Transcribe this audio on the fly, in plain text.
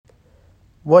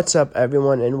What's up,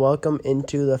 everyone, and welcome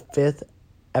into the 5th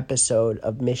episode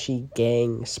of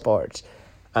MichiGang Sports.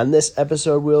 On this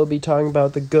episode, we'll be talking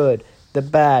about the good, the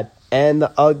bad, and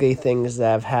the ugly things that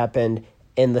have happened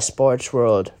in the sports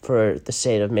world for the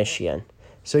state of Michigan.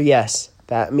 So yes,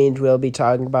 that means we'll be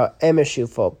talking about MSU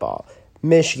football,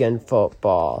 Michigan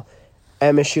football,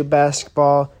 MSU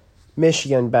basketball,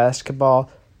 Michigan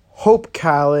basketball, Hope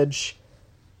College,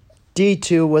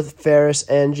 D2 with Ferris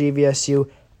and GVSU,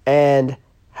 and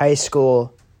high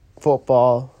school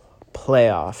football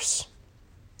playoffs.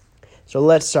 So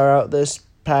let's start out this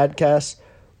podcast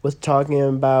with talking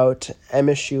about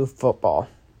MSU football.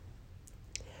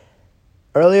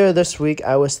 Earlier this week,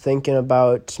 I was thinking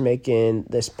about making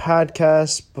this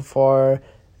podcast before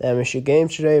the MSU game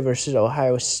today versus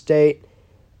Ohio State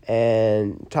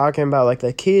and talking about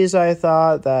the keys I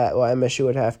thought that what MSU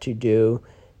would have to do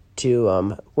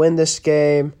to win this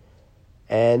game.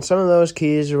 And some of those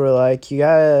keys were you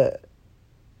gotta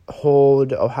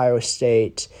hold Ohio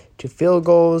State to field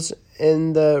goals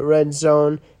in the red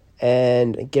zone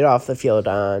and get off the field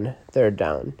on third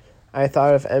down. I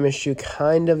thought if MSU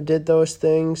kind of did those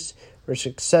things, were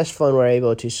successful and were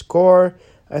able to score,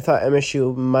 I thought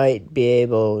MSU might be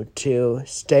able to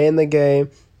stay in the game,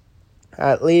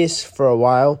 at least for a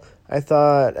while. I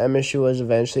thought MSU was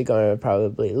eventually going to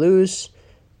probably lose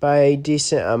by a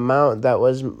decent amount. That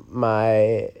was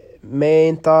my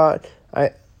main thought.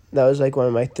 That was one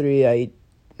of my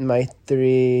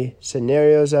three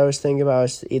scenarios I was thinking about. I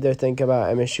was either thinking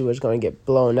about MSU was going to get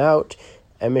blown out,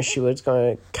 MSU was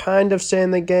going to kind of stay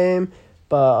in the game,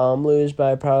 but lose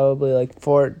by probably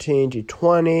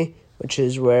 14-20, which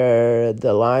is where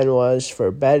the line was for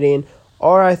betting.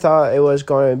 Or I thought it was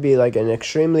going to be an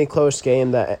extremely close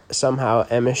game that somehow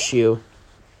MSU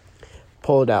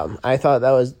pulled out. I thought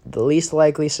that was the least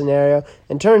likely scenario,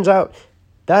 and turns out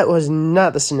that was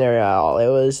not the scenario at all. It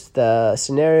was the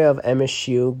scenario of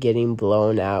MSU getting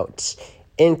blown out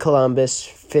in Columbus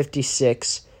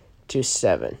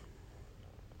 56-7.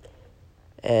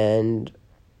 And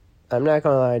I'm not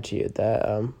going to lie to you,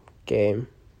 that game,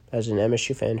 as an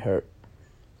MSU fan, hurt.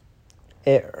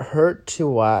 It hurt to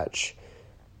watch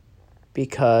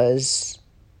because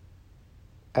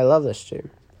I love this team.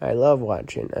 I love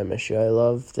watching MSU. I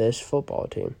love this football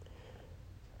team.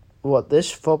 What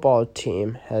this football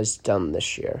team has done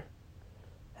this year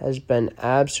has been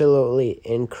absolutely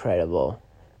incredible.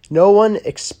 No one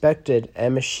expected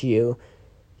MSU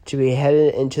to be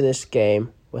headed into this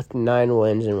game with 9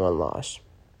 wins and 1 loss.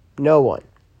 No one.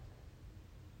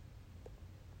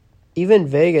 Even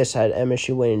Vegas had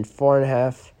MSU winning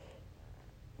 4.5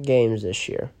 games this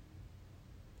year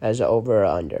as an over or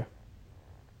under.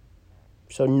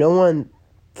 So no one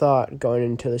thought going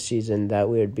into the season that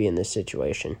we would be in this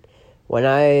situation. When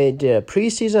I did a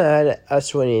preseason, I had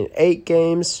us winning 8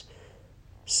 games,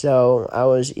 so I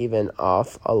was even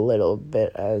off a little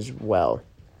bit as well.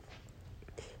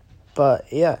 But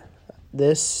yeah,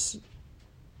 this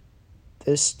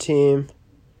team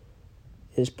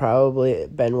has probably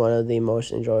been one of the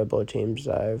most enjoyable teams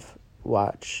I've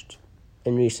watched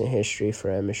in recent history for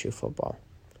MSU football.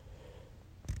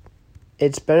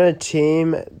 It's been a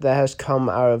team that has come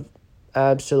out of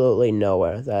absolutely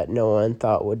nowhere, that no one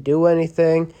thought would do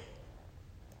anything,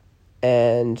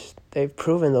 and they've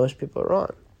proven those people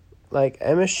wrong.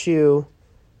 MSU,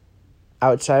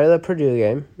 outside of the Purdue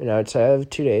game and outside of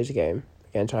today's game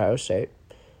against Ohio State,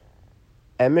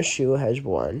 MSU has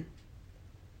won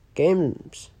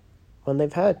games when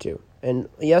they've had to. And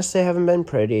yes, they haven't been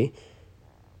pretty,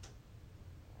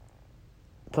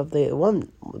 but they've won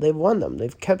them.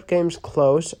 They've kept games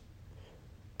close.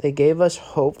 They gave us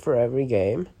hope for every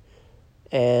game,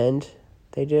 and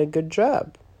they did a good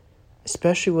job,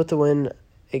 especially with the win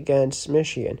against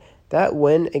Michigan. That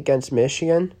win against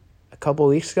Michigan a couple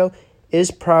weeks ago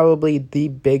is probably the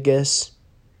biggest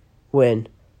win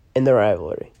in the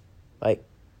rivalry,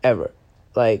 ever.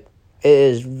 It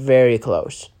is very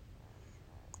close,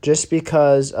 just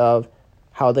because of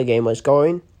how the game was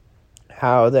going,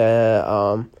 how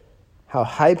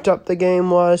hyped up the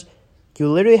game was. You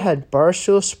literally had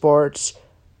Barstool Sports,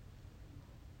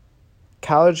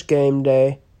 College Game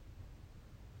Day,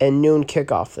 and noon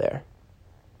kickoff there.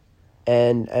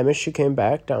 And MSU came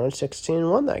back down 16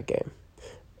 and won that game.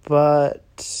 But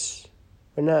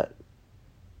we're not.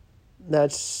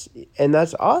 That's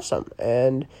awesome.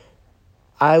 And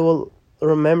I will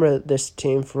remember this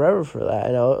team forever for that.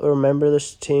 And I'll remember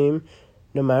this team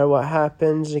no matter what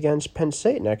happens against Penn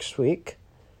State next week.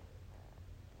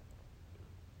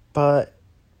 But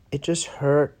it just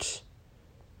hurt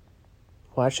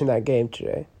watching that game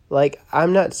today.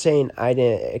 I'm not saying I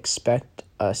didn't expect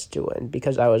us to win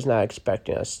because I was not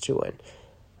expecting us to win.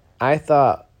 I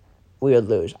thought we would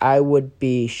lose. I would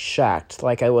be shocked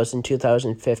like I was in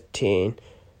 2015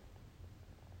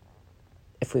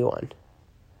 if we won.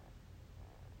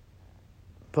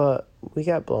 But we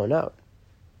got blown out.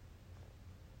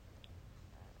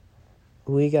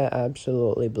 We got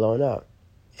absolutely blown out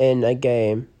in a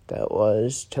game that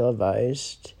was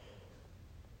televised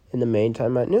in the main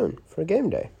time at noon for game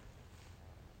day.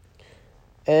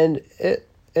 And it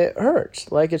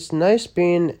hurts. Like, it's nice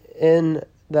being in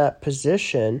that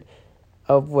position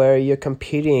of where you're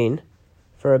competing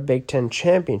for a Big Ten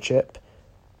championship,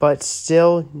 but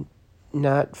still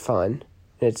not fun.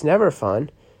 And it's never fun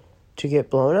to get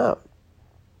blown out.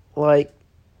 Like,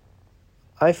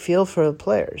 I feel for the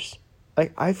players.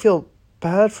 Like, I feel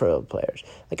bad for the players.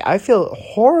 Like, I feel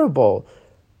horrible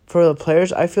for the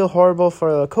players. I feel horrible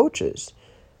for the coaches.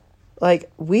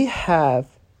 Like, we have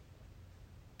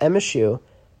MSU,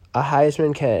 a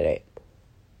Heisman candidate,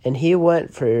 and he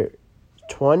went for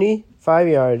 25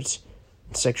 yards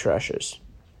and 6 rushes.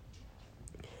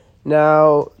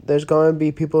 Now, there's going to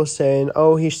be people saying,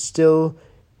 oh, he shouldn't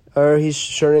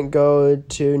go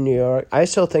to New York. I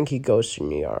still think he goes to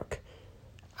New York.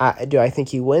 Do I think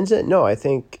he wins it? No, I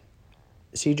think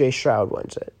C.J. Stroud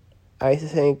wins it. I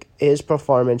think his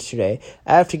performance today,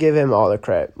 I have to give him all the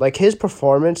credit. Like, his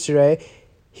performance today,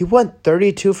 he went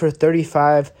 32 for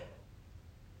 35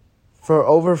 for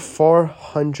over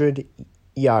 400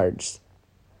 yards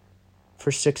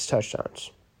for 6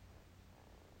 touchdowns.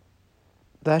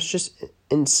 That's just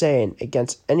insane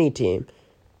against any team,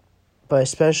 but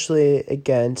especially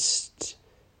against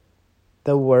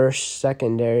the worst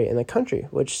secondary in the country,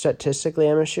 which statistically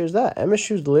MSU is that.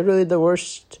 MSU is literally the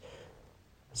worst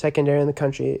secondary in the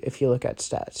country if you look at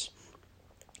stats.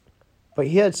 But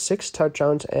he had 6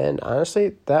 touchdowns, and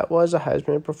honestly, that was a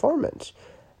Heisman performance.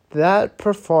 That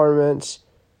performance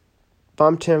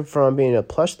bumped him from being a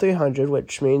plus 300,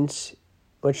 which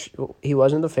he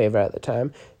wasn't the favorite at the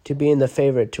time, to being the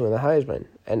favorite to win the Heisman.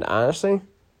 And honestly,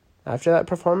 after that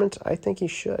performance, I think he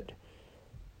should.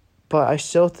 But I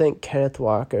still think Kenneth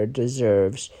Walker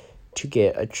deserves to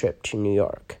get a trip to New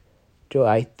York. Do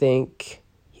I think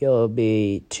he'll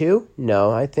be 2?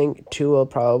 No, I think 2 will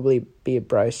probably be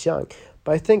Bryce Young.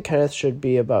 But I think Kenneth should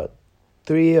be about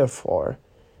 3 or 4,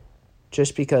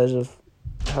 just because of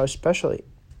how special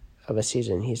of a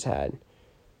season he's had.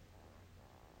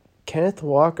 Kenneth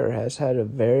Walker has had a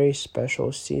very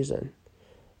special season.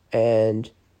 And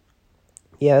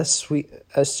yes, we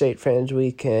as State fans,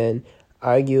 we can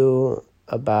argue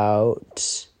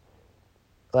about,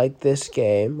 like, this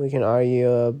game. We can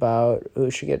argue about who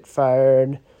should get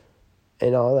fired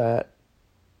and all that.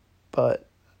 But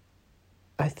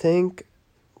I think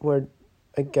we're,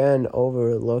 again,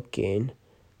 overlooking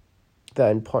the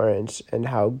importance and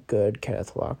how good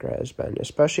Kenneth Walker has been,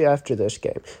 especially after this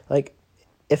game. Like,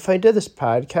 if I did this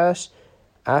podcast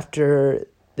after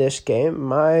this game,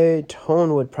 my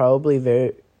tone would probably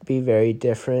be very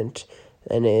different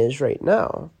than it is right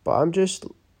now. But I'm just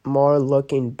more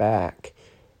looking back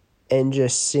and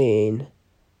just seeing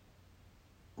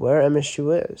where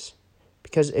MSU is.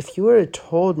 Because if you would have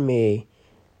told me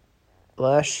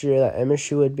last year that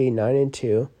MSU would be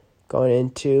 9-2 going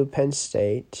into Penn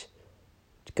State,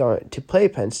 going to play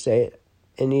Penn State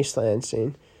in East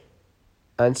Lansing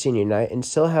on senior night, and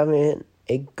still having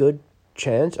a good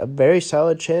chance, a very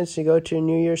solid chance to go to a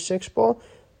New Year's Six Bowl,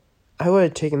 I would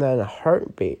have taken that in a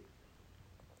heartbeat.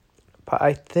 But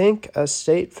I think as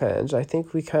State fans, I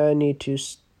think we kind of need to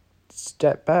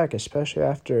step back, especially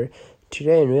after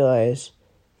today, and realize,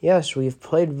 yes, we've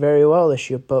played very well this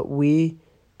year, but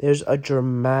there's a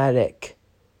dramatic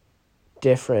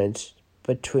difference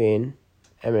between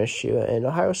MSU and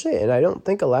Ohio State. And I don't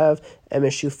think a lot of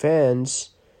MSU fans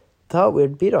thought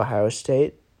we'd beat Ohio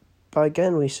State. But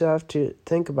again, we still have to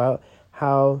think about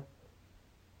how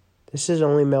this is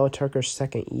only Mel Tucker's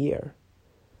second year.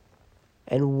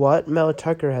 And what Mel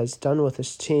Tucker has done with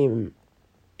his team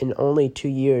in only 2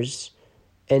 years,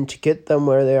 and to get them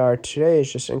where they are today,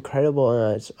 is just incredible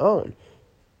on its own.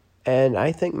 And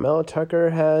I think Mel Tucker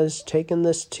has taken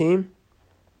this team,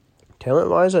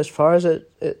 talent-wise, as far as it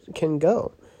can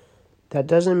go. That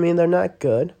doesn't mean they're not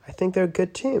good. I think they're a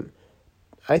good team.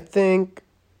 I think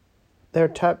they're a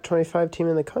top 25 team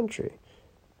in the country.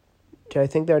 Do I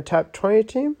think they're a top 20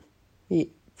 team?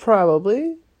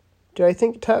 Probably. Do I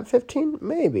think top 15?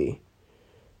 Maybe.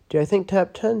 Do I think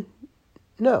top 10?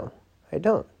 No, I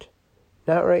don't.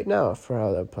 Not right now for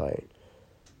how they're playing.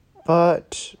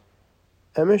 But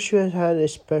MSU has had a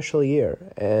special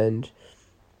year, and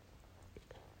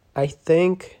I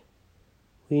think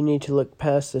we need to look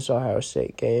past this Ohio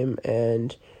State game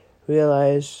and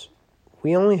realize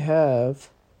we only have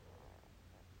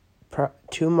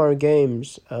 2 more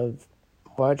games of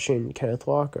watching Kenneth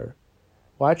Walker,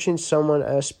 watching someone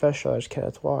as special as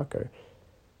Kenneth Walker.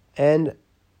 And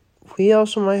we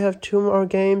also might have 2 more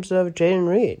games of Jayden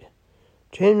Reed.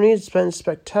 Jayden Reed's been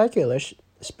spectacular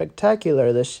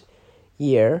this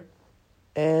year,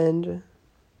 and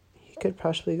he could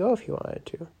possibly go if he wanted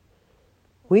to.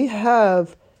 We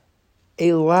have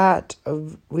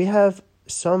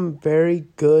some very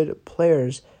good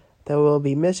players that will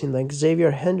be missing, like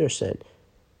Xavier Henderson.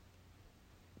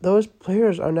 Those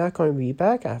players are not going to be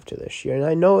back after this year, and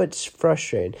I know it's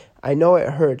frustrating. I know it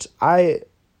hurts.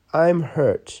 I'm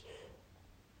hurt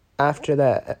after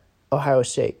that Ohio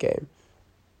State game.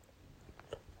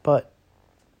 But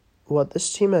what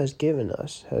this team has given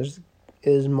us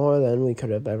is more than we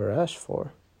could have ever asked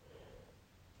for.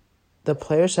 The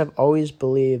players have always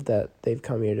believed that they've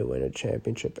come here to win a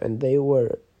championship, and they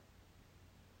were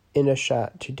in a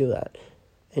shot to do that.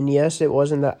 And yes, it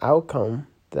wasn't the outcome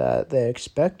that they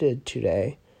expected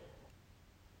today,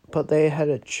 but they had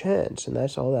a chance, and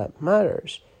that's all that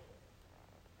matters.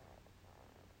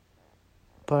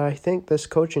 But I think this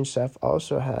coaching staff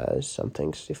also has some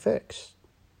things to fix.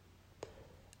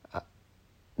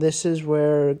 This is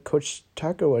where Coach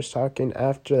Tucker was talking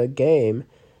after the game,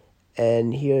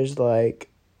 and he was like,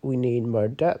 we need more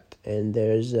depth, and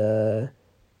there's a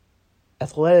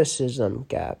athleticism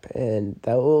gap, and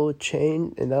that will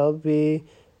change, and that will be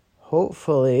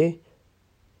hopefully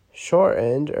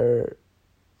shortened or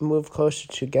move closer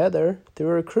together through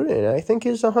recruiting. And I think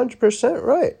he's 100%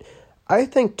 right. I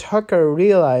think Tucker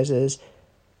realizes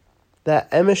that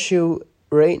MSU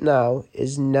right now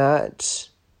is not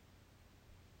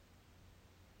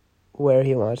where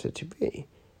he wants it to be.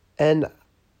 And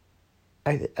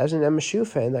as an MSU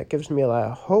fan, that gives me a lot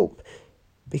of hope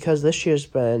because this year's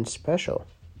been special.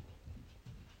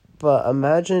 But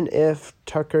imagine if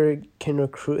Tucker can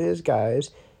recruit his guys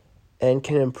and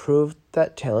can improve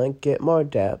that talent, get more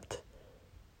depth,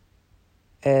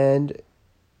 and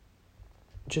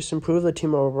just improve the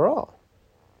team overall.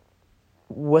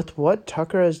 With what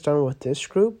Tucker has done with this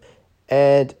group,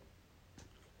 and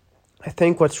I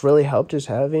think what's really helped is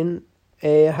having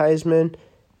a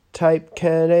Heisman-type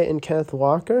candidate in Kenneth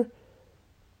Walker.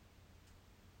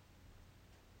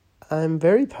 I'm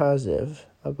very positive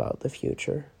about the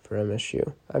future for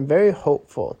MSU. I'm very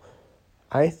hopeful.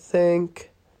 I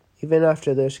think even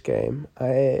after this game,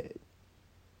 I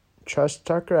trust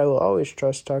Tucker. I will always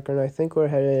trust Tucker, and I think we're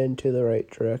headed into the right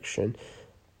direction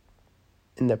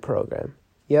in the program.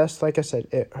 Yes, like I said,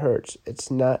 it hurts.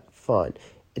 It's not fun.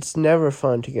 It's never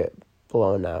fun to get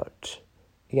blown out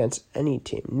against any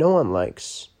team. No one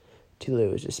likes to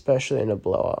lose, especially in a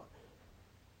blowout.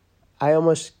 I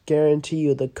almost guarantee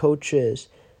you the coaches,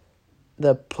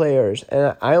 the players,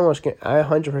 and I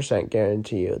 100%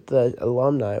 guarantee you the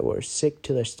alumni were sick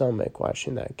to their stomach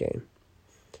watching that game.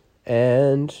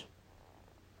 And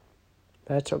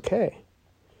that's okay.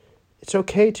 It's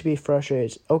okay to be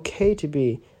frustrated. It's okay to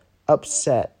be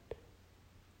upset.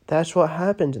 That's what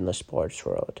happens in the sports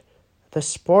world. The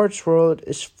sports world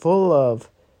is full of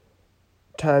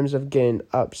times of getting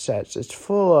upsets. It's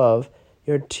full of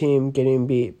your team getting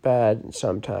beat bad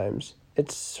sometimes.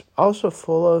 It's also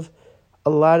full of a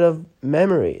lot of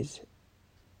memories.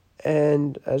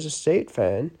 And as a State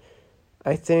fan,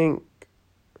 I think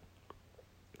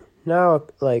now,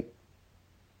 like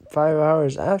 5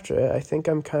 hours after it, I think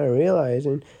I'm kind of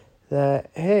realizing that,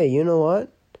 hey, you know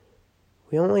what?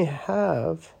 We only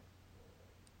have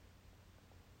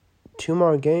 2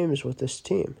 more games with this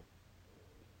team.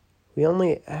 We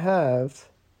only have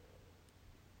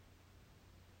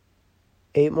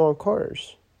 8 more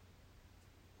quarters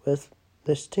with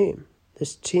this team.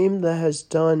 This team that has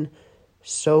done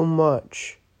so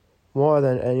much more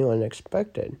than anyone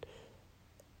expected.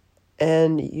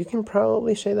 And you can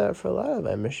probably say that for a lot of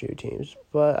MSU teams,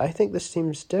 but I think this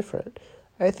team is different.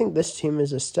 I think this team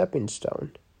is a stepping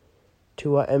stone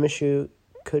to what MSU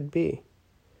could be.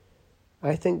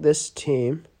 I think this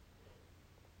team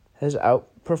has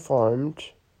outperformed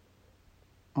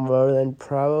more than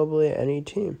probably any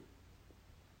team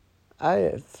I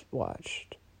have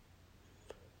watched.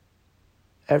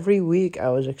 Every week I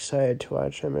was excited to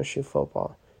watch MSU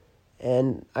football,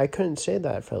 and I couldn't say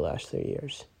that for the last 3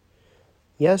 years.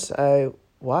 Yes, I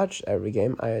watched every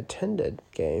game. I attended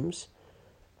games,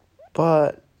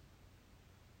 but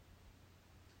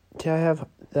did I have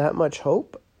that much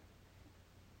hope?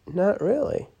 Not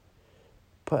really.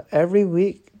 But every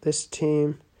week, this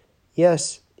team,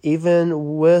 yes,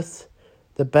 even with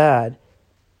the bad,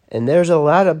 and there's a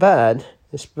lot of bad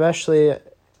especially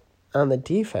on the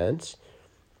defense.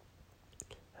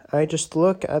 I just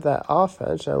look at that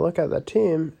offense, and I look at the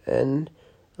team, and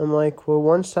I'm like, we're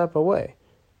one step away.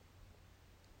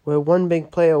 We're one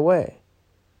big play away.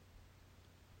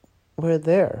 We're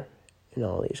there in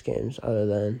all these games other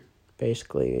than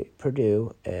basically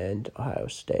Purdue and Ohio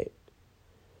State.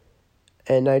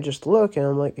 And I just look, and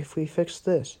I'm like, if we fix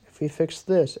this, if we fix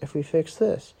this, if we fix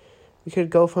this, we could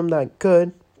go from that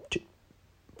good to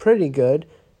pretty good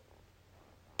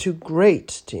to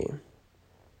great team.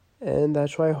 And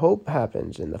that's why hope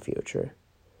happens in the future.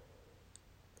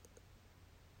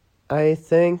 I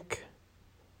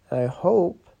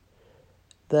hope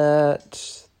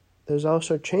that there's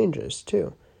also changes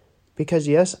too. Because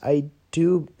yes, I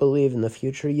do believe in the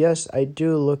future. Yes, I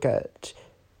do look at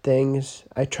things.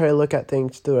 I try to look at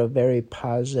things through a very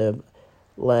positive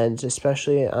lens,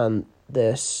 especially on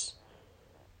this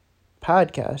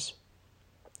podcast.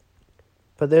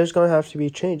 But there's going to have to be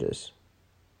changes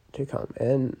to come.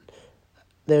 And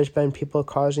there's been people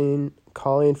calling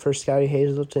for Scotty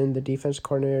Hazelton, the defense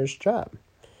coordinator's job.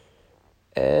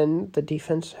 And the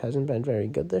defense hasn't been very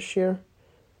good this year.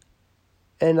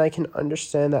 And I can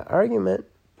understand that argument,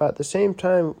 but at the same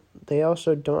time, they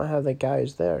also don't have the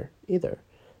guys there either.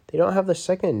 They don't have the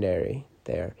secondary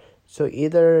there. So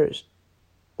either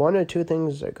one or two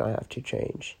things are going to have to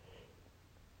change.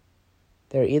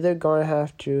 They're either going to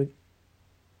have to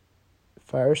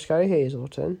fire Scotty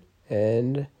Hazelton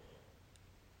and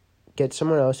get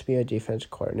someone else to be a defense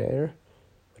coordinator,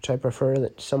 which I prefer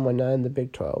that someone not in the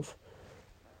Big 12,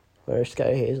 where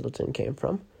Scotty Hazelton came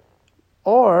from.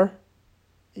 Or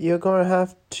you're going to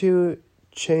have to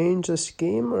change the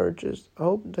scheme or just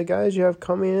hope the guys you have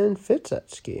coming in fits that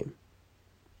scheme.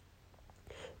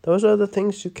 Those are the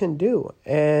things you can do.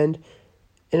 And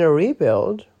in a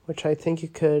rebuild, which I think you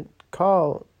could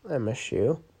call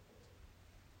MSU,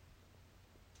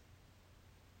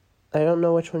 I don't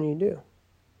know which one you do.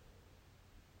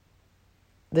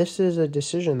 This is a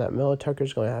decision that Mel Tucker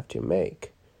is going to have to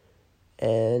make.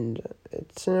 And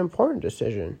it's an important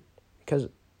decision because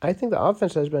I think the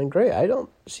offense has been great. I don't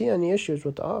see any issues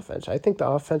with the offense. I think the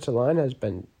offensive line has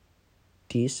been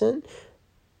decent.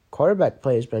 Quarterback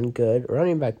play has been good.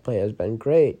 Running back play has been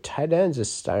great. Tight ends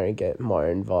is starting to get more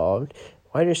involved.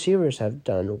 Wide receivers have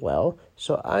done well.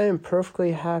 So I am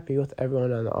perfectly happy with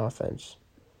everyone on the offense.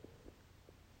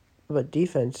 But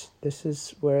defense, this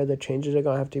is where the changes are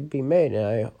going to have to be made. And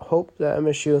I hope that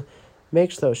MSU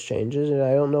makes those changes. And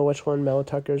I don't know which one Mel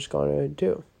Tucker is going to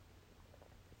do.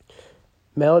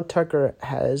 Mel Tucker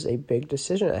has a big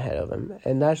decision ahead of him.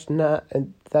 And that's not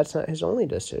his only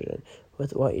decision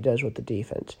with what he does with the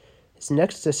defense. His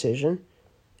next decision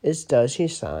is, does he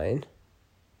sign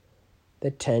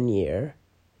the 10-year,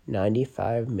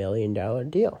 $95 million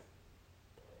deal?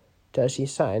 Does he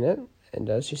sign it? And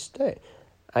does he stay?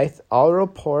 All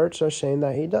reports are saying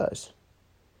that he does.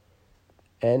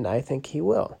 And I think he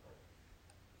will.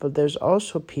 But there's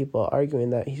also people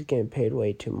arguing that he's getting paid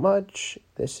way too much.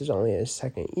 This is only his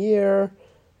second year.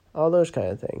 All those kind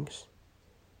of things.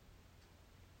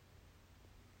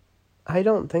 I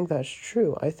don't think that's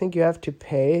true. I think you have to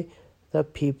pay the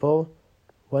people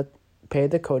pay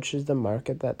the coaches the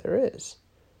market that there is.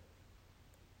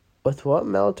 With what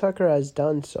Mel Tucker has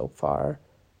done so far,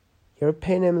 you're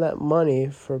paying him that money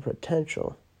for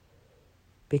potential.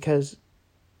 Because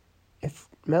if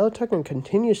Mel Tucker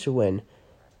continues to win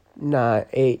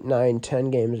 8, 9, 10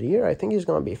 games a year, I think he's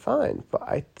going to be fine. But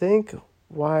I think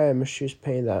why MSU's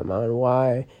paying that amount,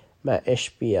 why Matt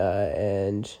Ishbia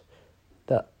and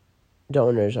the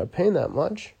donors are paying that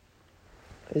much,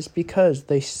 is because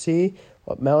they see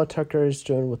what Mel Tucker is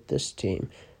doing with this team.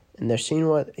 And they're seeing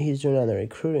what he's doing on the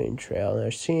recruiting trail. And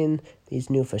they're seeing these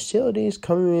new facilities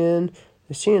coming in.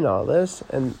 They're seeing all this.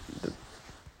 And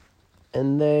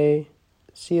they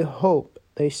see hope.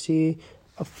 They see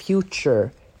a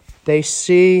future. They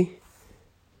see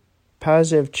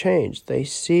positive change. They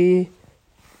see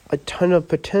a ton of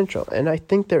potential. And I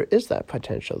think there is that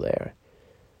potential there.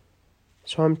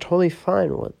 So I'm totally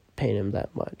fine with paying him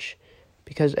that much.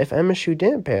 Because if MSU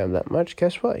didn't pay him that much,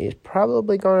 guess what? He's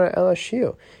probably going to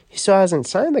LSU. He still hasn't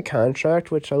signed the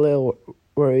contract, which a little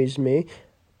worries me.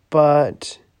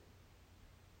 But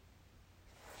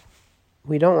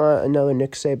we don't want another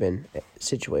Nick Saban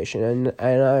situation.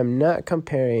 And I'm not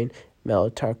comparing Mel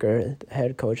Tucker, the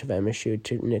head coach of MSU,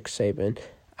 to Nick Saban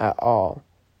at all.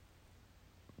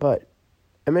 But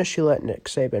MSU let Nick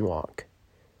Saban walk.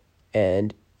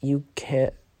 And you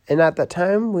can't. And at that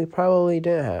time, we probably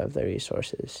didn't have the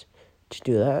resources to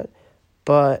do that.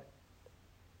 But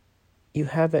you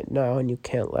have it now, and you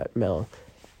can't let Mel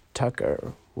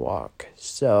Tucker walk.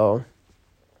 So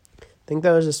think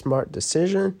that was a smart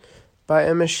decision by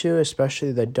MSU,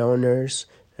 especially the donors.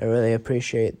 I really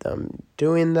appreciate them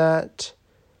doing that.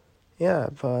 Yeah,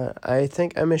 but I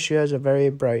think MSU has a very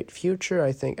bright future.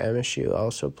 I think MSU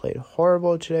also played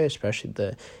horrible today, especially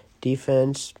the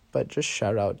defense. But just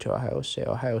shout out to Ohio State.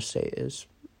 Ohio State is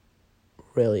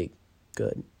really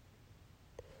good.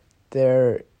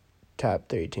 They're top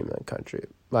 3 team in the country.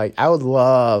 Like, I would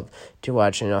love to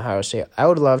watch an Ohio State. I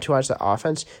would love to watch the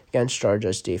offense against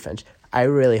Georgia's defense. I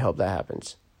really hope that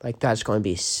happens. Like, that's going to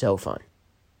be so fun.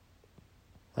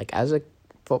 Like, as a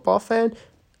football fan,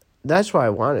 that's what I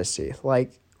want to see.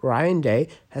 Like, Ryan Day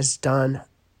has done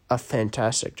a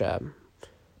fantastic job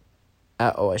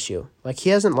at OSU. Like,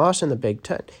 he hasn't lost in the Big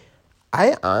Ten.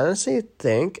 I honestly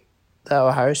think that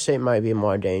Ohio State might be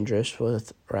more dangerous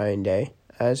with Ryan Day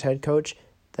as head coach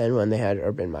than when they had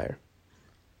Urban Meyer.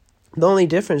 The only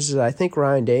difference is I think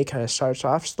Ryan Day kind of starts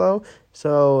off slow.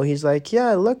 So he's like,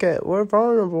 yeah, we're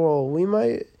vulnerable. We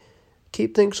might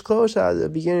keep things close at the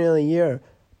beginning of the year.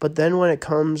 But then when it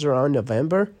comes around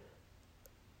November,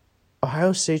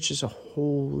 Ohio State's just a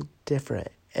whole different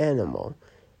animal.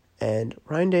 And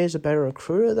Ryan Day is a better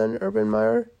recruiter than Urban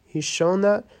Meyer. He's shown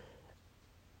that.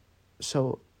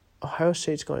 So Ohio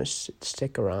State's going to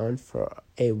stick around for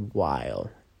a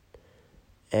while.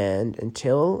 And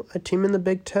until a team in the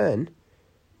Big Ten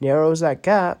narrows that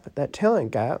gap, that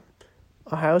talent gap,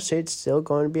 Ohio State's still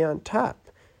going to be on top.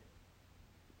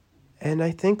 And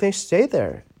I think they stay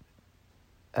there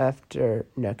after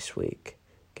next week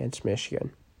against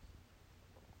Michigan.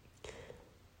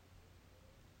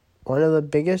 One of the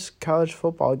biggest college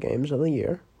football games of the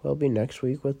year will be next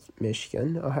week with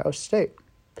Michigan, Ohio State.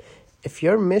 If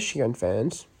you're Michigan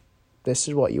fans, this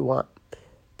is what you want.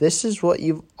 This is what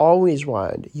you've always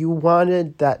wanted. You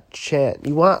wanted that chance.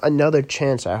 You want another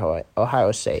chance at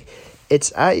Ohio State.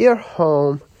 It's at your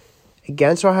home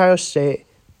against Ohio State,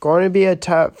 going to be a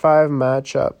top 5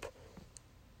 matchup,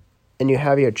 and you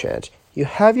have your chance. You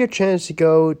have your chance to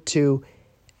go to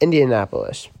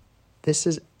Indianapolis. This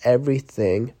is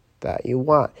everything that you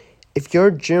want. If you're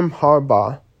Jim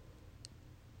Harbaugh,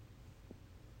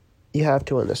 you have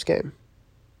to win this game.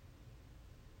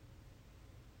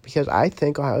 Because I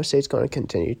think Ohio State's going to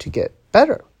continue to get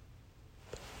better.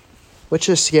 Which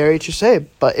is scary to say.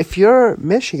 But if you're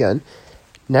Michigan,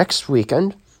 next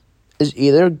weekend is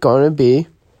either going to be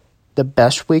the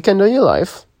best weekend of your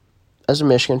life as a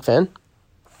Michigan fan,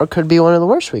 or could be one of the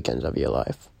worst weekends of your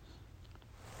life.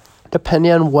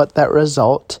 Depending on what that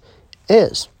result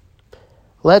is.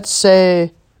 Let's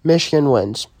say Michigan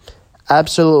wins.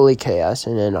 Absolutely chaos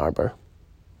in Ann Arbor.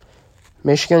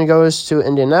 Michigan goes to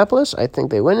Indianapolis. I think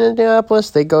they win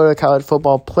Indianapolis. They go to college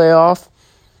football playoff.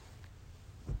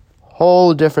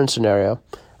 Whole different scenario.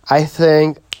 I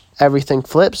think everything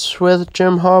flips with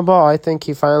Jim Harbaugh. I think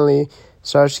he finally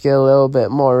starts to get a little bit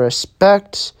more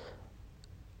respect.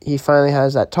 He finally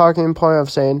has that talking point of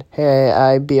saying, hey,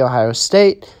 I beat Ohio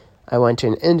State. I went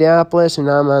to Indianapolis, and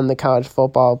now I'm on the college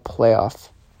football playoff.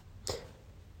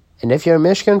 And if you're a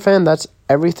Michigan fan, that's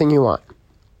everything you want.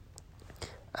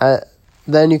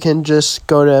 Then you can just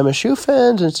go to MSU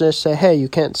fans and just say, hey, you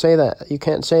can't say that. You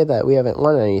can't say that. We haven't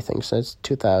won anything since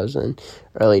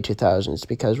early 2000s,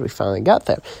 because we finally got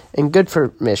there. And good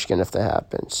for Michigan if that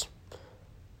happens.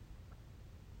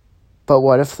 But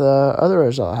what if the other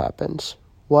result happens?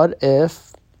 What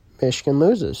if Michigan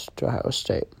loses to Ohio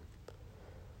State?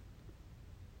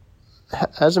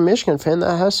 As a Michigan fan,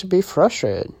 that has to be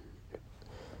frustrated.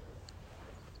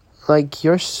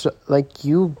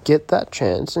 You get that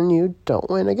chance and you don't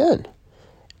win again.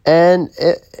 And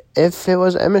if it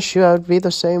was MSU, I would be the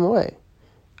same way.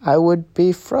 I would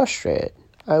be frustrated.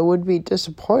 I would be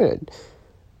disappointed.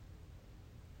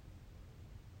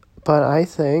 But I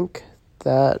think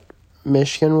that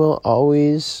Michigan will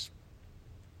always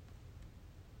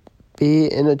be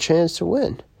in a chance to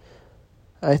win.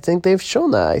 I think they've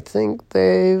shown that. I think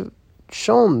they've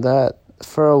shown that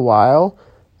for a while,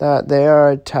 that they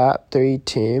are a top 3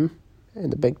 team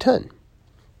in the Big Ten.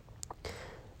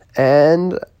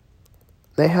 And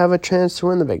they have a chance to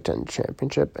win the Big Ten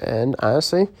championship. And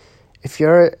honestly, if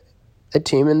you're a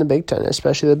team in the Big Ten,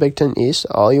 especially the Big Ten East,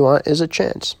 all you want is a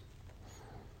chance.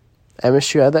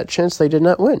 MSU had that chance. They did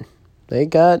not win. They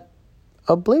got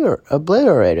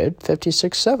obliterated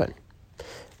 56-7.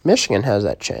 Michigan has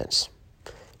that chance.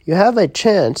 You have a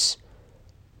chance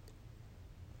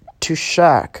to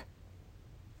shock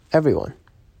everyone.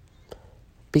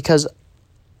 Because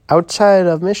outside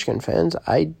of Michigan fans,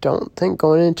 I don't think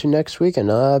going into next weekend,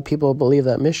 a lot of people believe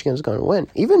that Michigan's going to win.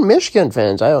 Even Michigan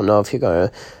fans, I don't know if you're going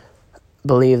to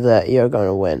believe that you're going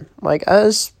to win. Like,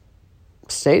 as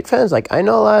State fans, I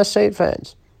know a lot of State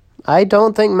fans. I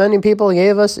don't think many people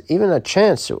gave us even a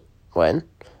chance to win.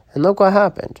 And look what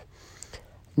happened.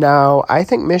 Now, I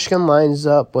think Michigan lines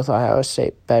up with Ohio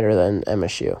State better than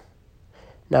MSU.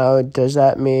 Now, does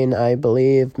that mean I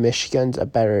believe Michigan's a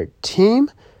better team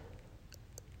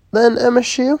than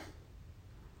MSU?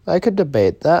 I could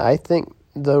debate that. I think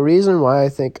the reason why I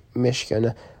think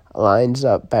Michigan lines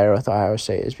up better with Ohio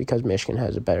State is because Michigan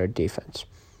has a better defense.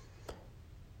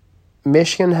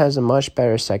 Michigan has a much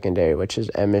better secondary, which is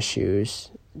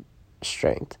MSU's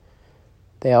strength.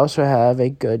 They also have a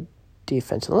good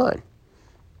defensive line.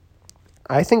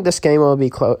 I think this game will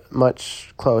be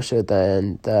much closer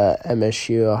than the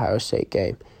MSU-Ohio State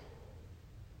game.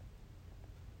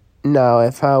 Now,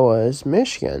 if I was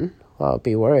Michigan, what I'd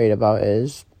be worried about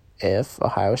is if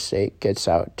Ohio State gets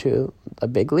out to a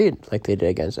big lead like they did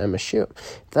against MSU.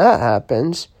 If that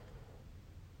happens,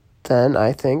 then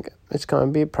I think it's going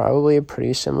to be probably a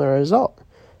pretty similar result.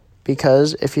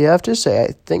 Because if you have to say,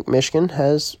 I think Michigan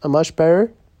has a much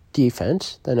better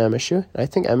defense than MSU. I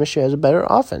think MSU has a better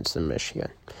offense than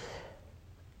Michigan.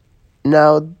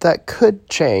 Now, that could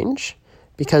change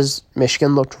because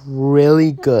Michigan looked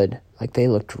really good. Like, they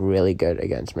looked really good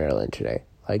against Maryland today.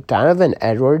 Like, Donovan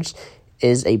Edwards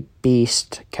is a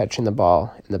beast catching the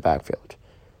ball in the backfield.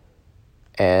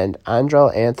 And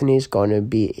Andrell Anthony's going to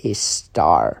be a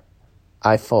star.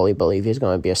 I fully believe he's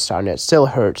going to be a star. And it still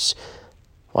hurts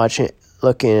watching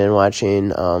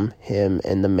him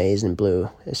in the maize and blue,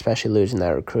 especially losing that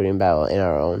recruiting battle in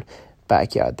our own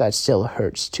backyard. That still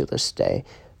hurts to this day.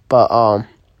 But,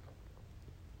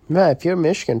 if you're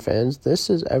Michigan fans, this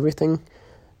is everything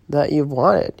that you've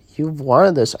wanted. You've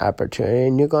wanted this opportunity,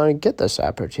 and you're going to get this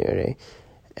opportunity.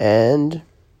 And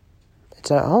it's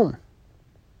at home.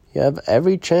 You have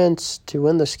every chance to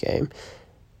win this game.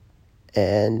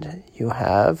 And you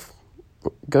have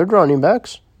good running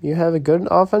backs. You have a good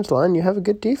offensive line. You have a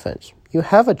good defense. You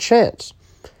have a chance.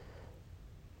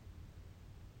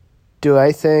 Do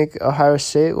I think Ohio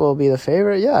State will be the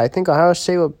favorite? Yeah, I think Ohio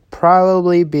State will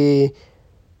probably be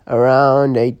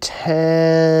around a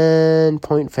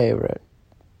 10-point favorite,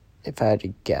 if I had to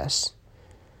guess.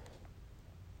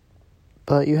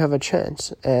 But you have a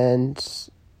chance. And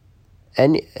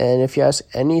if you ask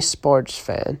any sports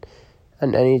fan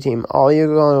on any team, all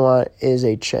you're going to want is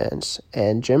a chance.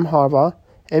 And Jim Harbaugh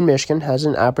in Michigan has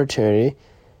an opportunity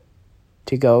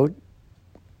to go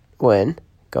win,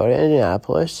 go to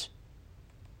Indianapolis,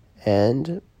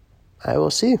 and I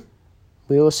will see.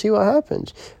 We will see what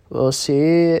happens. We'll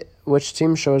see which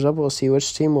team shows up. We'll see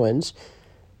which team wins.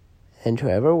 And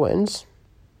whoever wins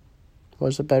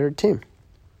was a better team.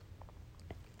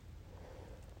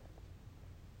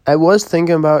 I was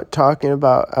thinking about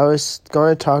I was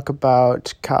going to talk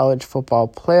about college football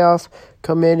playoff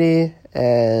committee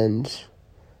and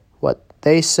what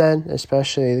they said,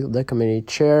 especially the committee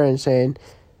chair, and saying,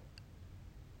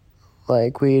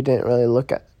 like, we didn't really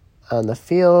look at on the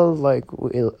field,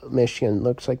 Michigan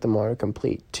looks like the more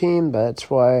complete team. That's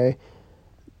why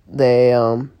they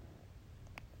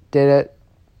did it.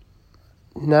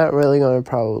 Not really going to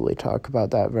probably talk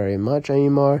about that very much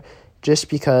anymore, just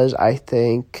because I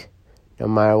think no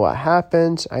matter what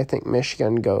happens, I think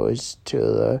Michigan goes to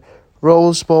the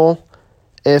Rose Bowl.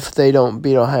 If they don't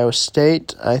beat Ohio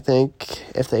State, I think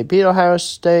if they beat Ohio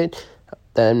State,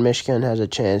 then Michigan has a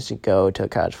chance to go to a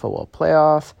college football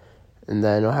playoff. And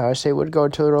then Ohio State would go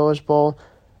to the Rose Bowl.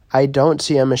 I don't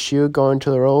see MSU going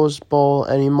to the Rose Bowl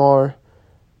anymore.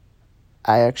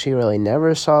 I actually really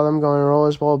never saw them going to the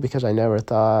Rose Bowl because I never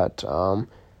thought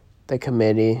the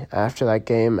committee after that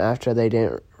game, after they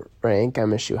didn't rank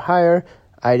MSU higher,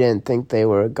 I didn't think they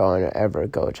were going to ever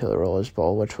go to the Rose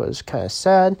Bowl, which was kind of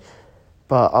sad.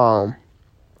 But,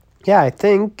 I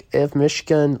think if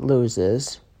Michigan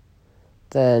loses,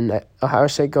 then Ohio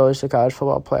State goes to college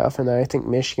football playoff, and then I think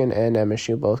Michigan and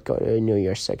MSU both go to New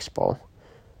Year's Six Bowl.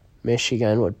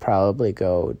 Michigan would probably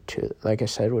go to, like I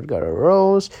said, would go to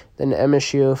Rose, then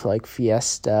MSU for like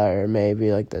Fiesta or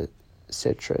maybe like the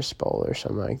Citrus Bowl or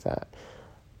something like that.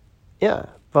 Yeah,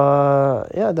 but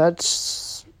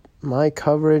that's my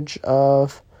coverage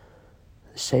of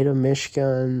the state of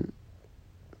Michigan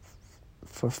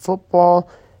for football.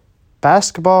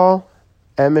 Basketball,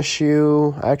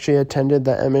 MSU, I actually attended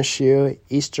the MSU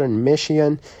Eastern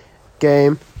Michigan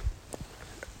game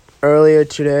earlier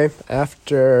today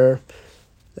after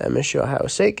the MSU Ohio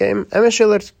State game. MSU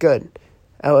looked good.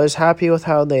 I was happy with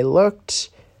how they looked.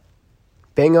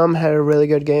 Bingham had a really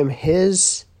good game.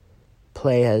 His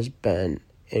play has been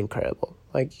incredible.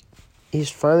 Like, he's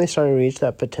finally starting to reach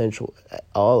that potential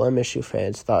all MSU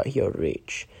fans thought he would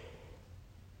reach.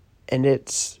 And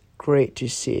it's great to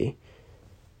see.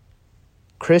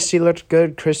 Christie looked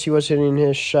good. Christie was hitting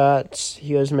his shots.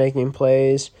 He was making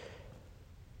plays.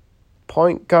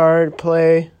 Point guard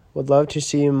play. Would love to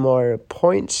see more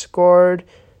points scored,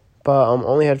 but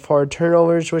only had 4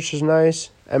 turnovers, which is nice.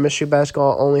 MSU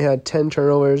basketball only had 10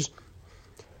 turnovers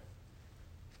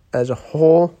as a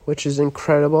whole, which is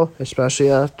incredible,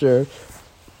 especially after it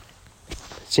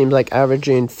seems like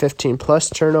averaging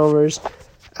 15-plus turnovers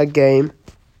a game.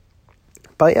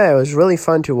 But yeah, it was really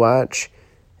fun to watch.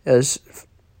 It was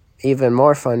even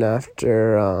more fun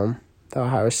after the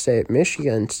Ohio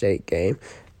State-Michigan State game.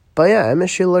 But yeah,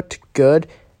 MSU looked good.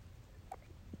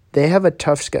 They have a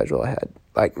tough schedule ahead.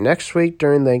 Like next week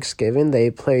during Thanksgiving,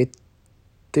 they play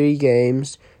 3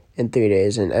 games in 3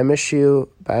 days. And MSU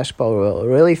basketball will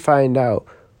really find out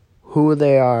who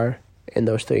they are in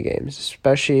those 3 games.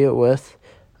 Especially with,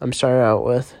 I'm starting out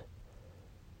with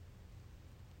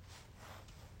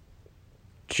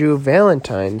Drew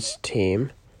Valentine's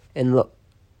team in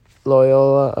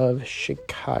Loyola of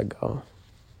Chicago.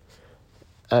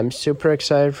 I'm super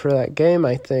excited for that game.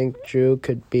 I think Drew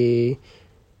could be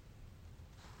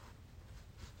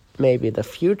maybe the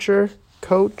future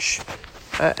coach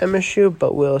at MSU,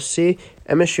 but we'll see.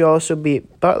 MSU also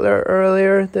beat Butler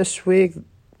earlier this week.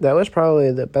 That was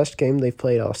probably the best game they've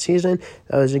played all season.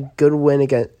 That was a good win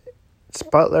against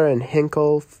Butler and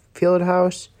Hinkle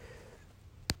Fieldhouse.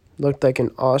 Looked like an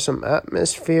awesome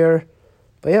atmosphere.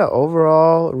 But yeah,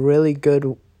 overall, really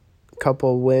good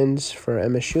couple wins for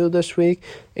MSU this week.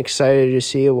 Excited to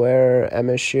see where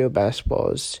MSU basketball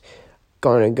is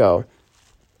going to go.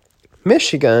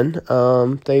 Michigan,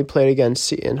 they played against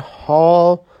Seton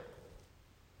Hall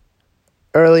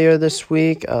earlier this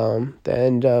week. They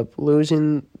ended up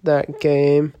losing that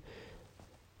game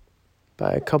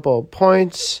by a couple of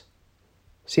points.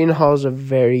 Seton Hall is a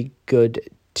very good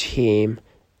team,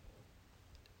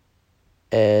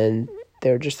 and they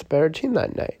were just a better team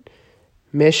that night.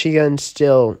 Michigan's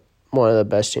still one of the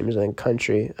best teams in the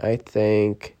country. I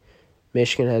think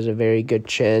Michigan has a very good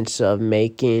chance of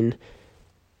making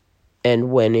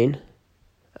and winning,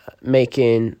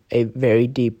 making a very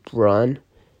deep run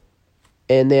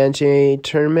in the NCAA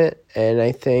tournament, and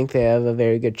I think they have a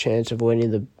very good chance of winning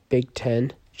the Big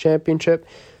Ten championship.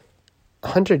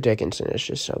 Hunter Dickinson is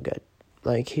just so good.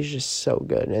 Like, he's just so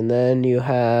good. And then you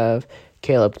have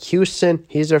Caleb Houston.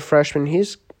 He's a freshman.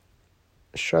 He's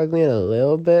struggling a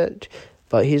little bit,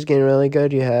 but he's getting really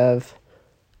good. You have,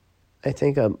 I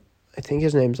think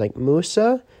his name's like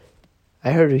Musa.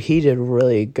 I heard he did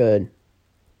really good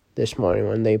this morning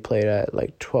when they played at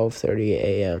like 12:30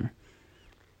 a.m.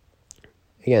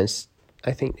 against,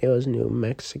 I think it was New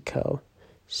Mexico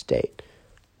State.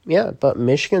 Yeah, but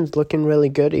Michigan's looking really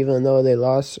good, even though they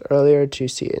lost earlier to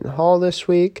Seton Hall this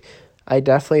week. I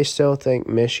definitely still think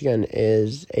Michigan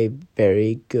is a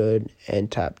very good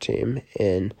and top team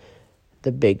in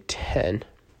the Big Ten.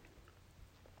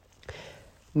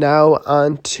 Now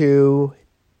on to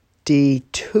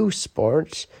D2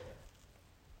 sports.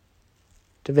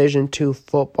 Division II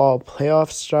football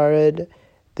playoffs started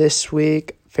this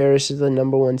week. Ferris is the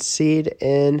number 1 seed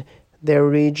in their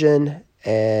region,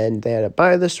 and they had a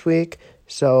bye this week,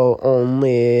 so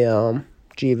only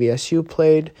GVSU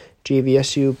played.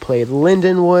 GVSU played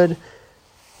Lindenwood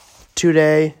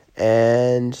today,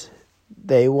 and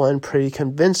they won pretty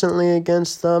convincingly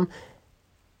against them,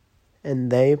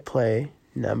 and they play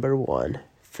number 1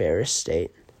 Ferris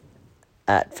State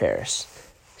at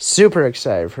Ferris. Super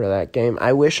excited for that game.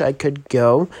 I wish I could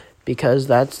go, because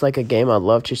that's like a game I'd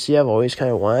love to see. I've always kind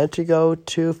of wanted to go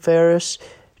to Ferris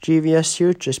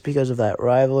GVSU just because of that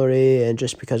rivalry and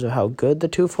just because of how good the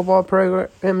 2 football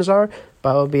programs are.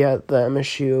 But I'll be at the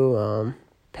MSU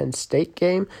Penn State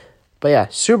game. But yeah,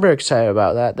 super excited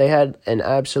about that. They had an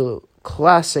absolute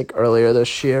classic earlier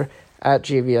this year at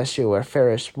GVSU where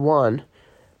Ferris won.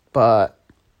 But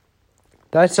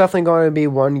that's definitely going to be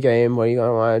one game where you're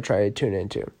going to want to try to tune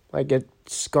into. Like,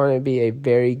 it's going to be a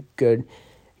very good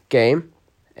game.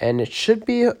 And it should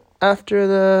be after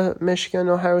the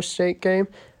Michigan-Ohio State game.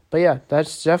 But yeah,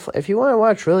 that's definitely, if you want to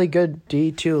watch really good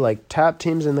D2, like top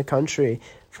teams in the country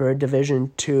for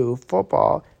Division II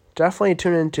football, definitely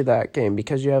tune into that game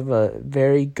because you have a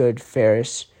very good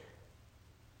Ferris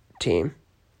team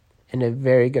and a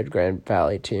very good Grand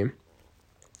Valley team.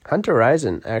 Hunter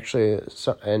Rison, actually,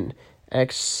 an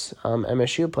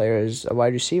ex-MSU player, is a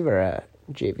wide receiver at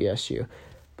JVSU.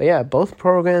 But yeah, both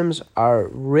programs are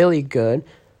really good,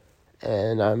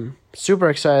 and I'm super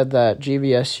excited that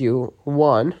GVSU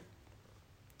won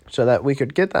so that we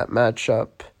could get that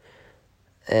matchup,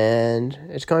 and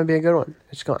it's going to be a good one.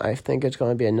 I think it's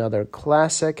going to be another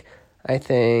classic. I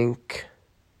think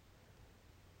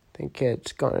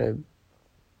it's going to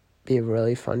be a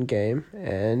really fun game,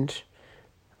 and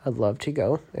I'd love to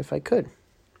go if I could.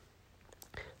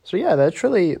 So yeah, that's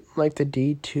really like the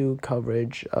D2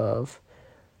 coverage of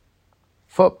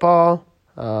football.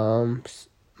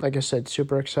 Like I said,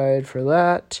 super excited for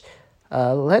that.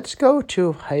 Let's go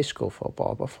to high school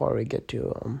football before we get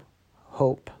to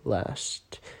Hope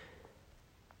last.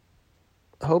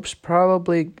 Hope's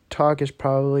talk is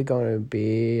probably going to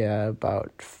be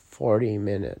about 40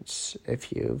 minutes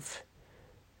if you've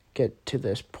get to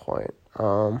this point.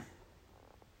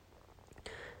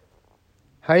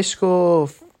 High school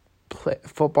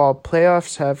football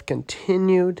playoffs have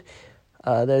continued.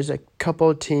 There's a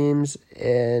couple teams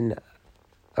in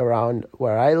around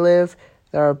where I live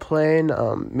that are playing.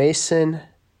 Mason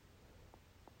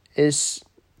is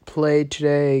played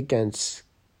today against,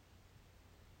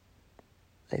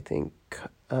 I think,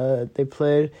 they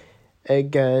played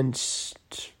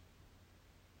against,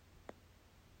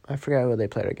 I forgot who they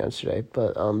played against today,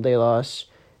 but they lost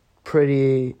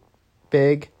pretty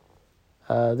big.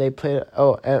 They played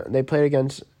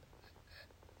against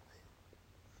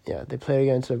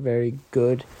a very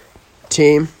good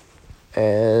team,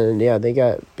 and they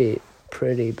got beat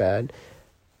pretty bad.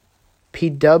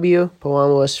 PW,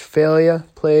 Paloma Westphalia,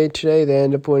 played today. They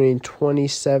ended up winning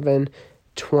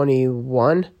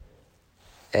 27-21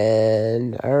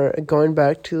 and are going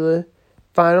back to the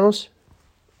finals.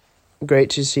 Great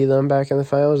to see them back in the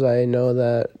finals. I know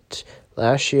that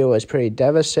last year was pretty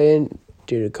devastating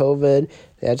due to COVID.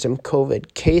 They had some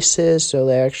COVID cases, so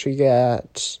they actually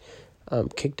got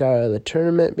kicked out of the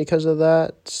tournament because of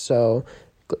that. So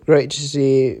great to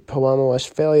see Paloma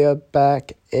Westphalia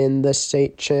back in the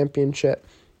state championship.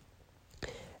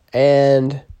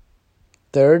 And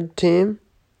third team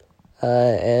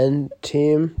and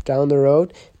team down the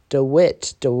road,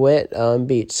 DeWitt. DeWitt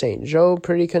beat St. Joe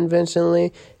pretty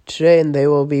convincingly today, and they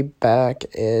will be back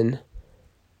in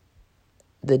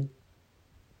the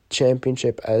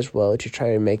championship as well to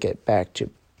try to make it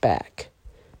back-to-back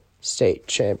state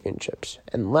championships.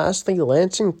 And lastly,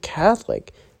 Lansing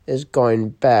Catholic is going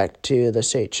back to the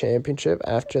state championship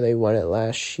after they won it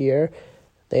last year.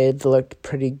 They had looked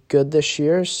pretty good this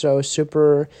year, so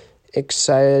super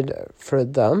excited for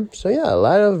them. So a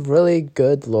lot of really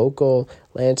good local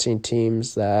Lansing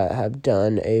teams that have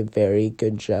done a very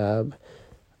good job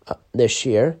this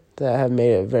year, that have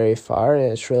made it very far,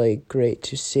 and it's really great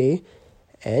to see.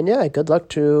 And good luck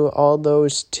to all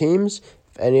those teams.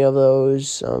 If any of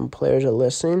those players are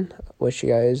listening, wish you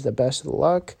guys the best of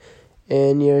luck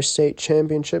in your state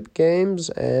championship games,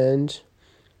 and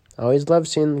I always love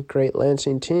seeing great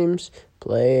Lansing teams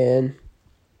play in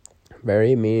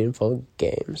very meaningful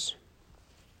games.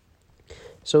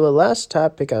 So the last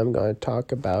topic I'm going to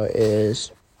talk about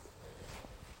is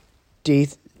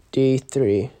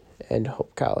D3 and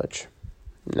Hope College.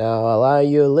 Now, a lot of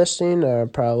you listening are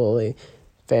probably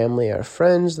family or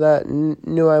friends that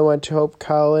knew I went to Hope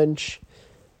College,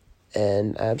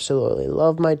 and absolutely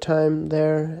love my time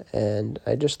there, and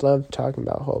I just love talking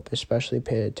about Hope, especially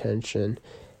paying attention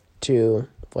to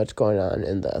what's going on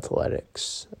in the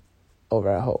athletics over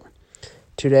at Hope.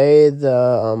 Today,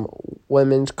 the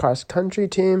women's cross-country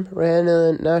team ran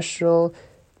a national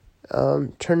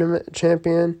tournament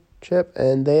championship,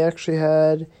 and they actually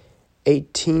had a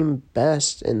team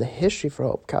best in the history for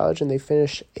Hope College, and they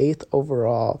finished 8th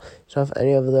overall. So if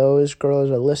any of those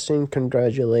girls are listening,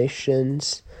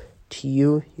 congratulations to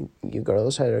you. You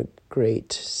girls had a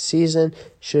great season.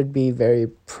 Should be very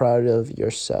proud of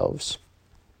yourselves.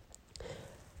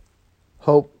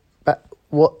 Hope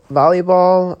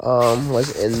volleyball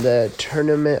was in the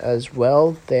tournament as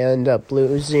well. They ended up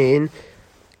losing a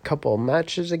couple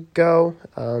matches ago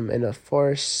in a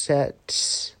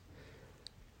 4-set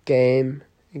game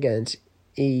against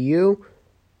EU.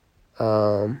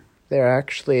 They're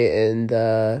actually in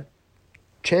the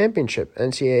championship,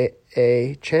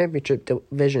 NCAA championship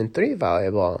Division III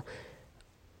volleyball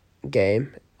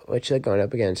game, which they're going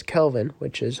up against Kelvin,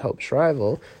 which is Hope's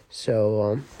rival.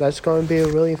 So that's going to be a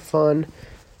really fun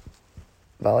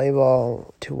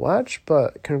volleyball to watch.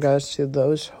 But congrats to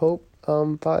those Hope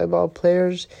volleyball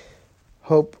players.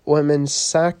 Hope women's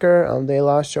soccer, they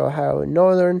lost to Ohio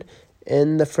Northern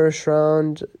in the first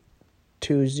round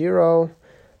 2-0.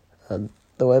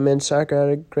 The women's soccer had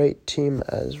a great team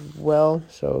as well,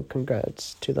 so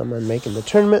congrats to them on making the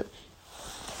tournament.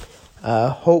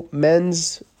 Hope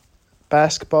men's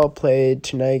basketball played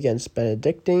tonight against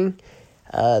Benedictine.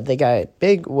 They got a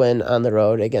big win on the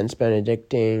road against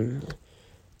Benedictine.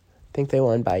 I think they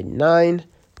won by 9.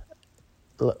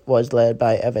 Was led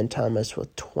by Evan Thomas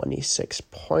with 26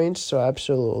 points, so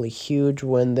absolutely huge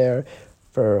win there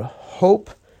for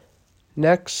Hope.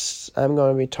 Next, I'm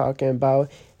going to be talking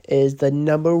about is the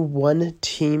number 1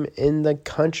 team in the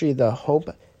country, the Hope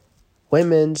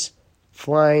Women's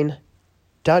Flying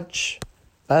Dutch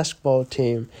basketball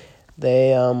team.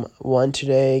 They won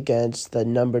today against the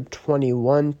number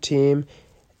 21 team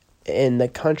in the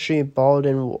country,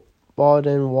 Baldwin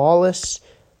Wallace.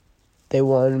 They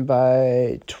won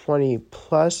by 20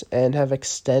 plus and have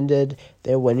extended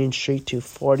their winning streak to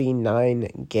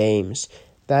 49 games.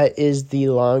 That is the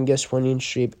longest winning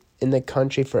streak in the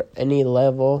country for any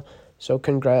level. So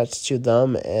congrats to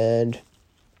them and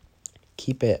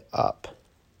keep it up.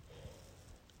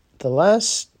 The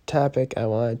last topic I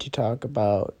wanted to talk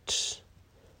about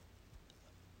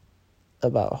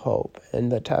hope,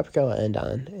 and the topic I'll end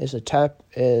on is a topic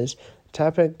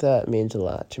that means a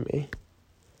lot to me.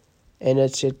 And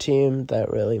it's a team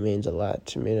that really means a lot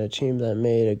to me, and a team that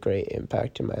made a great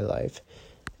impact in my life.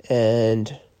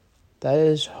 And that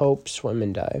is Hope Swim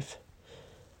and Dive.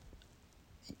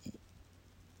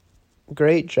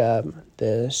 Great job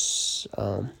this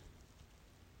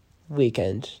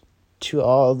weekend to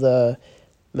all the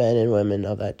men and women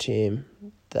of that team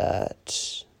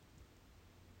that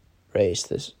raced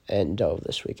this and dove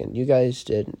this weekend. You guys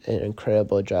did an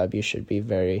incredible job. You should be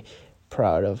very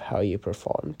proud of how you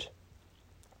performed.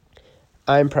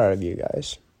 I'm proud of you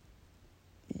guys.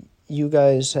 You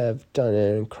guys have done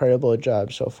an incredible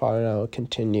job so far, and I will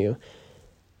continue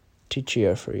to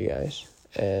cheer for you guys.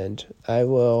 And I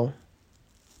will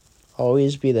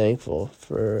always be thankful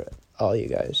for all you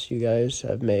guys. You guys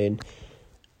have made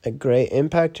a great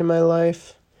impact in my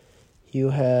life.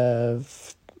 You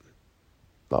have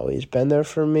always been there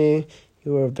for me.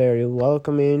 You were very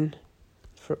welcoming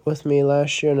with me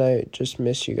last year, and I just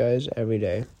miss you guys every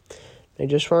day. I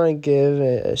just want to give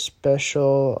a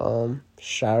special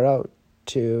shout out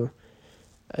to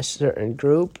a certain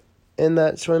group in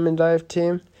that swim and dive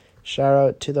team. Shout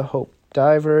out to the Hope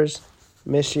Divers.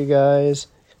 Miss you guys.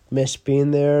 Miss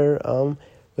being there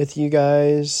with you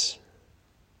guys.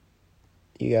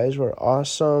 You guys were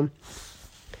awesome.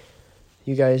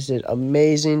 You guys did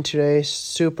amazing today.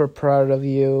 Super proud of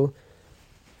you.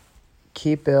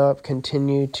 Keep it up.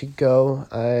 Continue to go.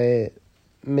 I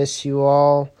miss you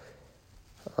all.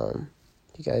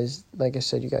 You guys, like I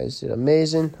said, you guys did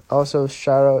amazing. Also,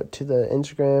 shout out to the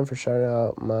Instagram for shouting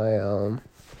out my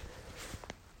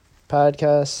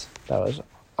podcast. That was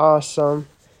awesome.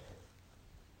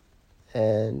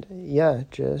 And yeah,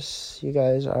 just you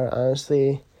guys are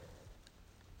honestly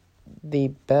the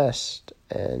best,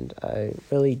 and I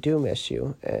really do miss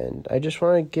you. And I just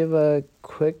want to give a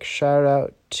quick shout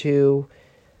out to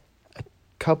a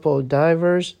couple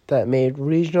divers that made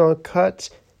regional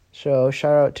cuts. So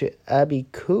shout out to Abby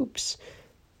Coops.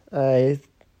 I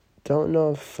don't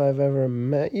know if I've ever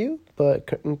met you, but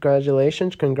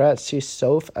congratulations. Congrats to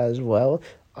Soph as well.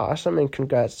 Awesome. And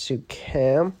congrats to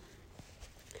Cam.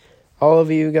 All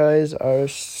of you guys are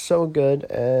so good,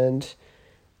 and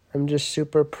I'm just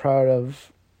super proud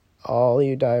of all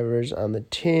you divers on the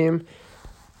team.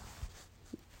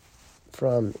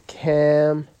 From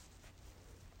Cam,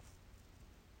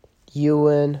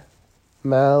 Ewan,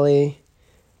 Mally,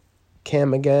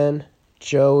 Cam again,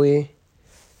 Joey,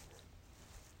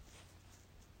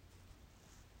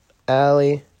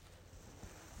 Allie,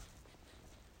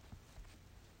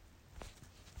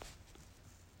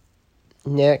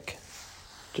 Nick.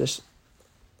 Just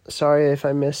sorry if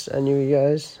I missed any of you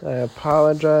guys. I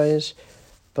apologize.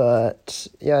 But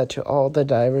yeah, to all the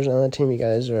divers on the team, you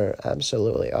guys are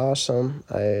absolutely awesome.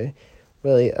 I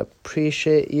really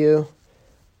appreciate you.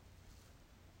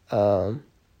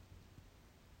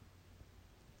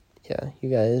 Yeah, you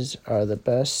guys are the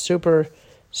best. Super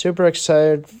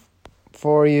excited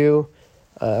for you.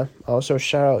 Also,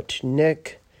 shout out to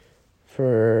Nick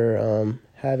for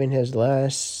having his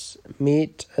last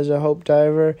meet as a Hope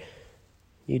diver.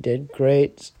 You did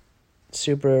great.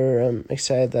 Super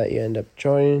excited that you end up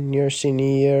joining your senior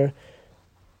year.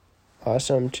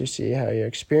 Awesome to see how your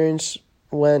experience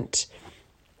went.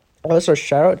 Also,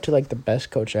 shout out to the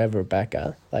best coach ever,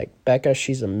 Becca. Becca,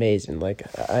 she's amazing.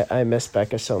 I miss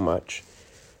Becca so much.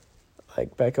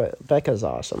 Becca's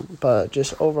awesome. But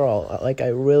just overall, I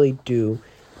really do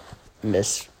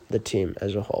miss the team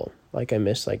as a whole. I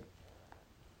miss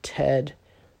Ted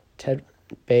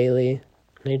Bailey.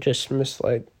 I just miss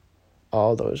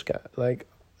all those guys,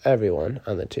 everyone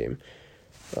on the team.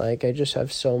 I just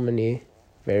have so many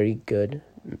very good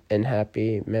and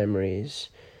happy memories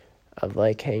of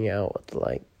hanging out with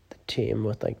the team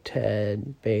with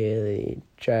Ted, Bailey,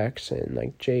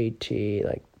 Jackson,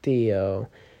 JT, Theo,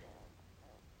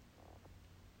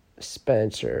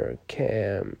 Spencer,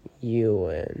 Cam,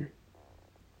 Ewan,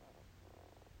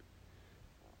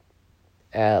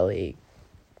 Allie,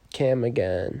 Cam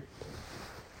again.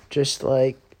 Just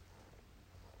like,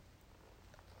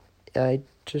 I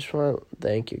just want to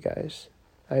thank you guys.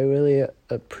 I really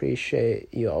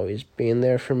appreciate you always being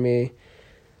there for me,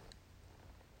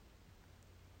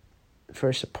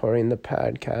 for supporting the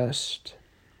podcast.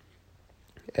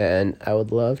 And I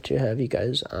would love to have you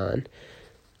guys on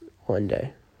one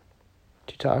day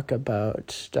to talk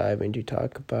about diving, to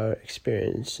talk about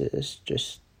experiences,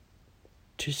 just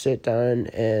to sit down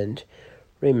and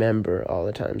remember all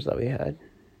the times that we had,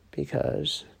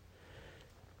 because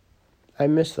I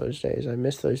miss those days. I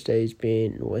miss those days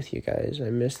being with you guys.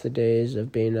 I miss the days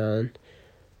of being on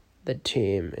the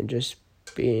team and just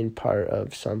being part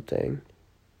of something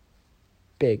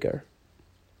bigger.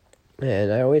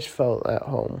 And I always felt at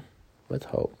home with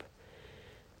Hope.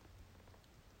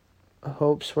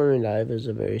 Hope Swim and Dive is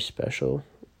a very special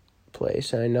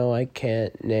place. I know I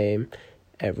can't name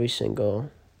every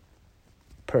single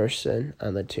person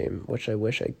on the team, which I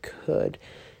wish I could,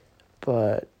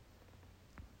 but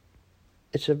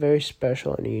it's a very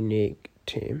special and unique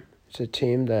team. It's a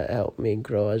team that helped me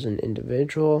grow as an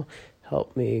individual,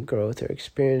 helped me grow through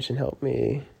experience, and helped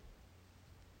me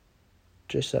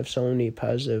just have so many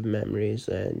positive memories,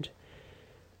 and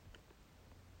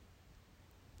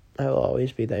I will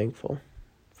always be thankful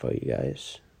for you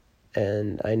guys.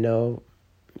 And I know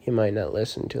you might not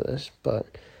listen to this, but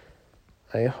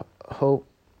I hope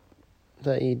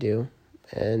that you do,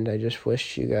 and I just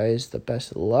wish you guys the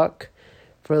best of luck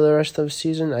for the rest of the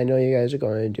season. I know you guys are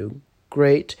going to do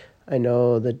great. I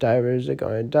know the divers are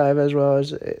going to dive as well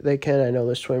as they can. I know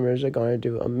the swimmers are going to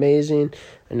do amazing.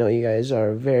 I know you guys are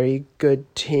a very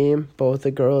good team, both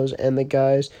the girls and the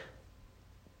guys.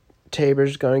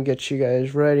 Tabor's going to get you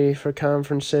guys ready for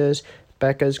conferences.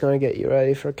 Becca's going to get you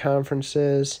ready for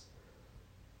conferences.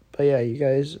 But yeah, you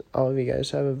guys, all of you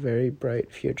guys have a very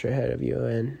bright future ahead of you,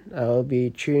 and I'll be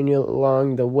cheering you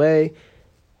along the way.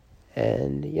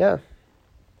 And yeah,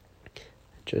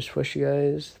 just wish you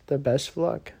guys the best of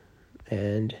luck.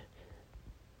 And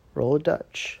roll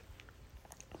Dutch.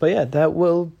 But yeah, that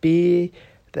will be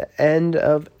the end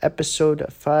of episode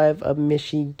 5 of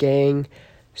MichiGang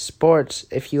Sports.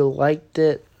 If you liked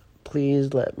it,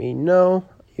 please let me know.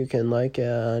 You can like it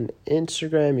on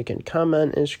Instagram. You can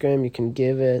comment on Instagram. You can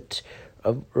give it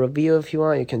a review if you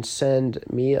want. You can send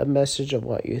me a message of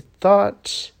what you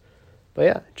thought. But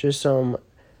yeah, just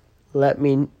let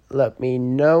me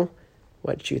know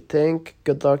what you think.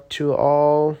 Good luck to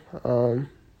all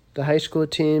the high school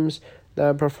teams that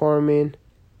are performing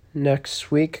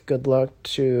next week. Good luck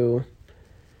to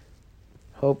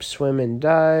Hope Swim and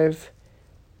Dive.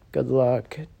 Good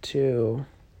luck to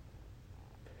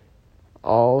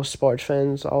all sports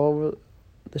fans all over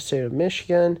the state of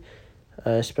Michigan,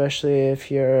 especially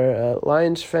if you're a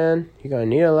Lions fan. You're going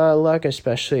to need a lot of luck,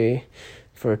 especially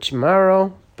for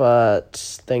tomorrow. But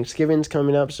Thanksgiving's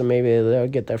coming up, so maybe they'll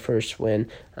get their first win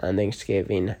on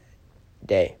Thanksgiving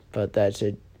Day. But that's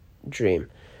a dream.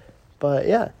 But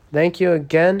yeah, thank you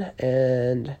again,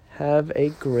 and have a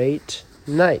great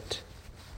night.